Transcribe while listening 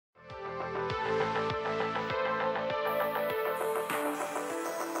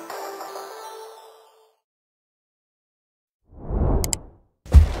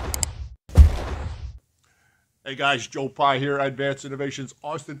Hey guys, Joe Pye here, Advanced Innovations,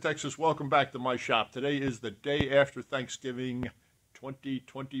 Austin, Texas. Welcome back to my shop. Today is the day after Thanksgiving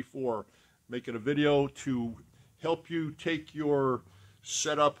 2024. Making a video to help you take your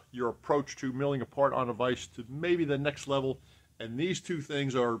setup, your approach to milling a part on a vise to maybe the next level. And these two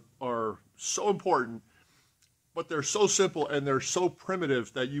things are so important, but they're so simple and they're so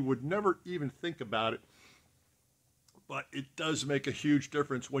primitive that you would never even think about it. But it does make a huge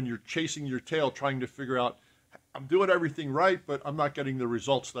difference when you're chasing your tail trying to figure out, I'm doing everything right, but I'm not getting the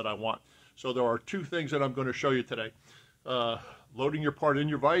results that I want. So there are two things that I'm going to show you today. Loading your part in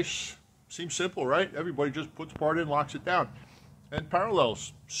your vise seems simple, right? Everybody just puts part in, locks it down. And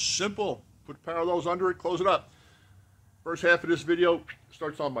parallels, simple. Put parallels under it, close it up. First half of this video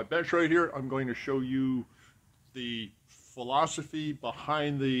starts on my bench right here. I'm going to show you the philosophy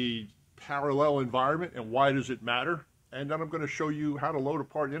behind the parallel environment and why does it matter. And then I'm going to show you how to load a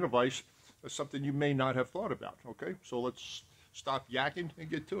part in a vise. That's something you may not have thought about, okay? So let's stop yakking and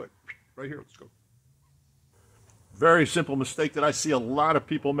get to it. Right here, let's go. Very simple mistake that I see a lot of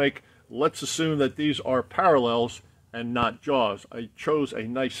people make. Let's assume that these are parallels and not jaws. I chose a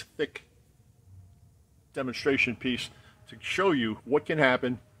nice thick demonstration piece to show you what can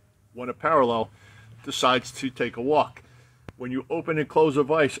happen when a parallel decides to take a walk. When you open and close a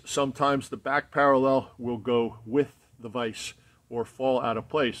vise, sometimes the back parallel will go with the vise or fall out of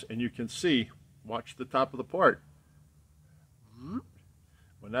place, and you can see, watch the top of the part.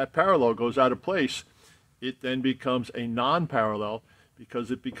 When that parallel goes out of place, it then becomes a non-parallel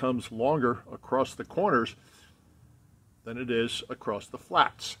because it becomes longer across the corners than it is across the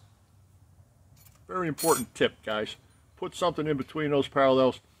flats. Very important tip, guys. Put something in between those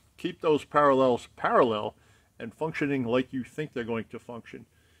parallels. Keep those parallels parallel and functioning like you think they're going to function.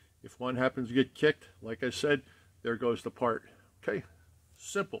 If one happens to get kicked, like I said, there goes the part. Okay,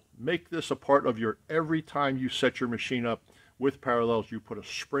 simple. Make this a part of your every time you set your machine up with parallels. You put a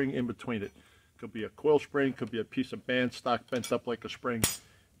spring in between it. Could be a coil spring, could be a piece of band stock bent up like a spring.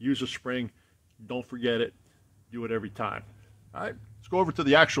 Use a spring. Don't forget it. Do it every time. All right, let's go over to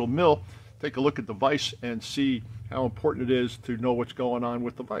the actual mill. Take a look at the vise and see how important it is to know what's going on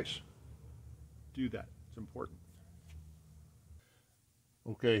with the vise. Do that. It's important.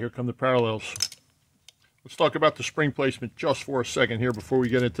 Okay, here come the parallels. Let's talk about the spring placement just for a second here before we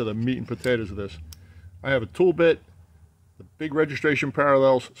get into the meat and potatoes of this. I have a tool bit, the big registration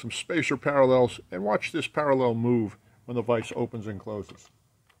parallels, some spacer parallels, and watch this parallel move when the vise opens and closes.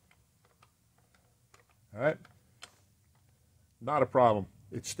 All right? Not a problem.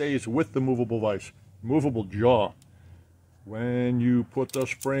 It stays with the movable vise. Movable jaw. When you put the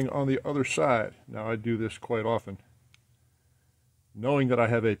spring on the other side, now I do this quite often, knowing that I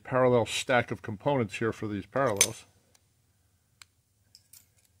have a parallel stack of components here for these parallels.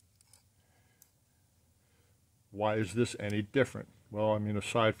 Why is this any different? Well, I mean,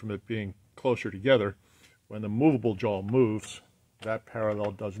 aside from it being closer together, when the movable jaw moves, that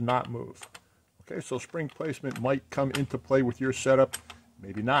parallel does not move. Okay, so spring placement might come into play with your setup,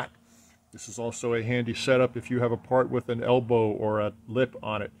 maybe not. This is also a handy setup if you have a part with an elbow or a lip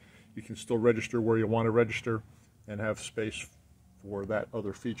on it. You can still register where you want to register and have space for that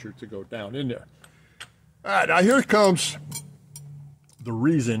other feature to go down in there. All right, now here comes the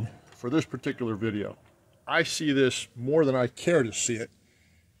reason for this particular video. I see this more than I care to see it.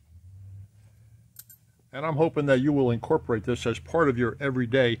 And I'm hoping that you will incorporate this as part of your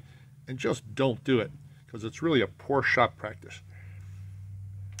everyday and just don't do it because it's really a poor shop practice.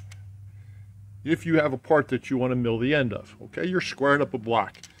 If you have a part that you want to mill the end of, okay, you're squaring up a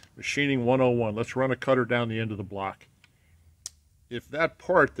block, machining 101, let's run a cutter down the end of the block. If that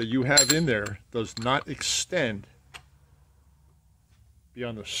part that you have in there does not extend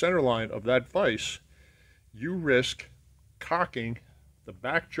beyond the center line of that vise, you risk cocking the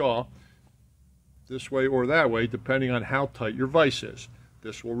back jaw this way or that way, depending on how tight your vise is.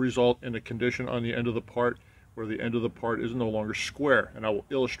 This will result in a condition on the end of the part where the end of the part is no longer square. And I will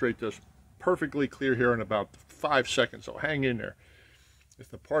illustrate this perfectly clear here in about 5 seconds, so hang in there.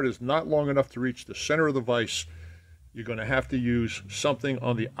 If the part is not long enough to reach the center of the vise, you're going to have to use something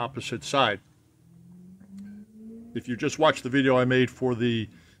on the opposite side. If you just watched the video I made for the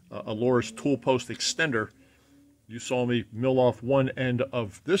Aloris tool post extender, you saw me mill off one end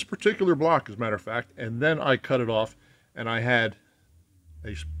of this particular block, as a matter of fact, and then I cut it off, and I had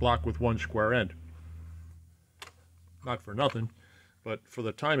a block with one square end. Not for nothing, but for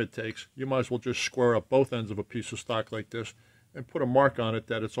the time it takes, you might as well just square up both ends of a piece of stock like this and put a mark on it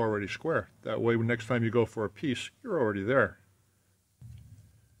that it's already square. That way, next time you go for a piece, you're already there.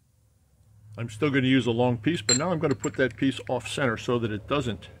 I'm still going to use a long piece, but now I'm going to put that piece off center so that it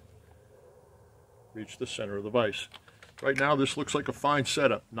doesn't reach the center of the vise. Right now this looks like a fine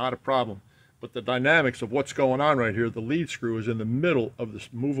setup, not a problem. But the dynamics of what's going on right here, the lead screw is in the middle of this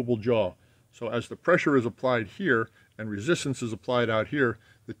movable jaw. So as the pressure is applied here and resistance is applied out here,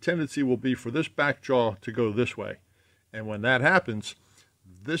 the tendency will be for this back jaw to go this way. And when that happens,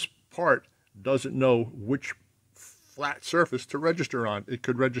 this part doesn't know which flat surface to register on. It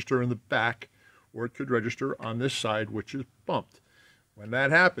could register in the back, or it could register on this side, which is bumped. When that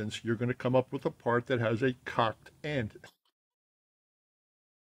happens, you're going to come up with a part that has a cocked end.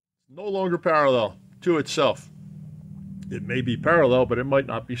 No longer parallel to itself. It may be parallel, but it might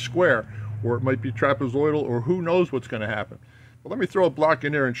not be square, or it might be trapezoidal, or who knows what's going to happen. But let me throw a block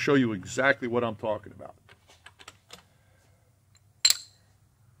in there and show you exactly what I'm talking about.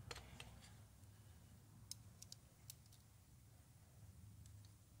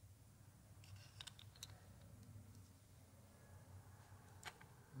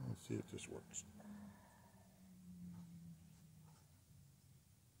 Let's see if this works.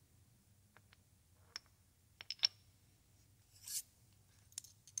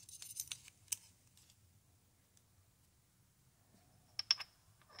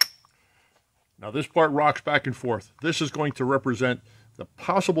 Now this part rocks back and forth. This is going to represent the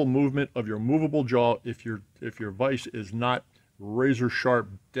possible movement of your movable jaw if your vise is not razor sharp,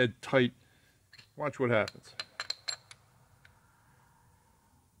 dead tight. Watch what happens.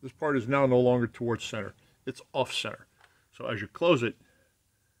 This part is now no longer towards center. It's off center. So as you close it,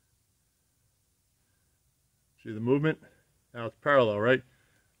 see the movement? Now it's parallel, right?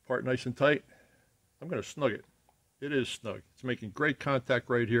 Part nice and tight. I'm going to snug it. It is snug. It's making great contact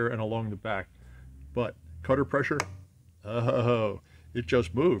right here and along the back. But cutter pressure, oh, it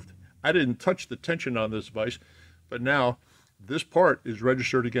just moved. I didn't touch the tension on this vise, but now this part is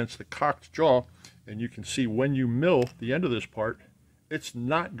registered against the cocked jaw, and you can see when you mill the end of this part, it's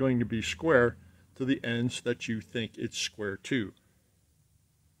not going to be square to the ends that you think it's square to.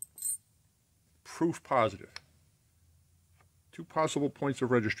 Proof positive. 2 possible points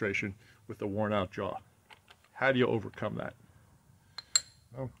of registration with a worn out jaw. How do you overcome that?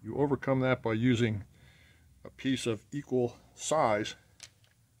 Well, you overcome that by using a piece of equal size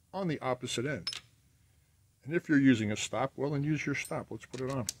on the opposite end. And if you're using a stop, well, then use your stop. Let's put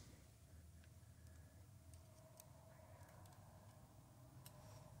it on.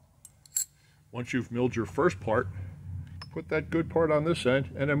 Once you've milled your first part, put that good part on this end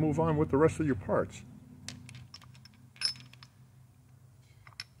and then move on with the rest of your parts.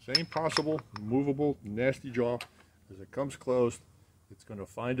 Same possible movable nasty jaw. As it comes closed, it's going to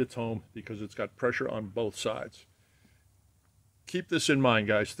find its home because it's got pressure on both sides. Keep this in mind,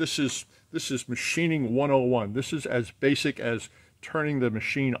 guys. This is machining 101. This is as basic as turning the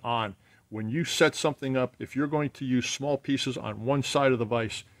machine on. When you set something up, if you're going to use small pieces on one side of the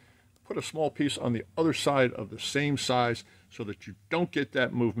vise, put a small piece on the other side of the same size so that you don't get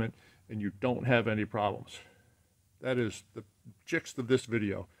that movement and you don't have any problems. That is the gist of this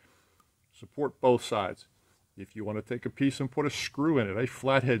video. Support both sides. If you want to take a piece and put a screw in it, a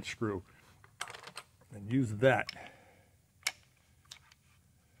flathead screw, and use that.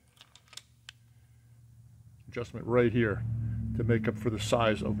 Adjustment right here to make up for the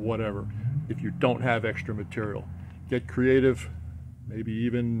size of whatever. If you don't have extra material, get creative, maybe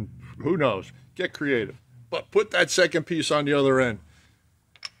even, who knows, get creative. But put that second piece on the other end.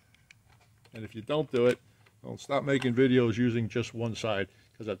 And if you don't do it, well, stop making videos using just one side,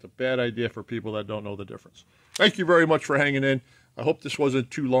 because that's a bad idea for people that don't know the difference. Thank you very much for hanging in. I hope this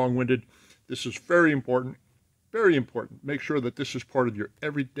wasn't too long-winded. This is very important. Very important. Make sure that this is part of your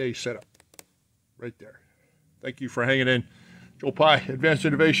everyday setup. Right there. Thank you for hanging in. Joe Pye, Advanced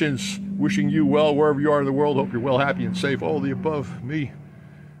Innovations, wishing you well wherever you are in the world. Hope you're well, happy, and safe. All the above. Me,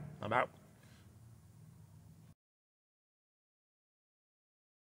 I'm out.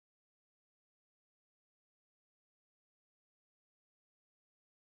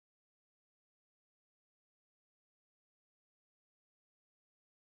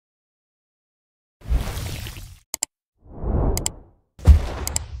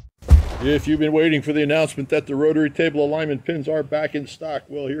 If you've been waiting for the announcement that the rotary table alignment pins are back in stock,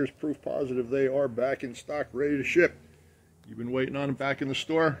 well, here's proof positive they are back in stock, ready to ship. You've been waiting on them back in the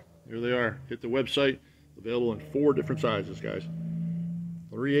store. Here they are. Hit the website. Available in 4 different sizes, guys.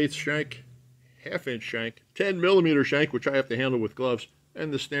 3/8 shank, 1/2 inch shank, 10mm shank, which I have to handle with gloves,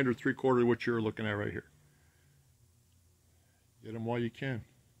 and the standard 3/4, which you're looking at right here. Get them while you can.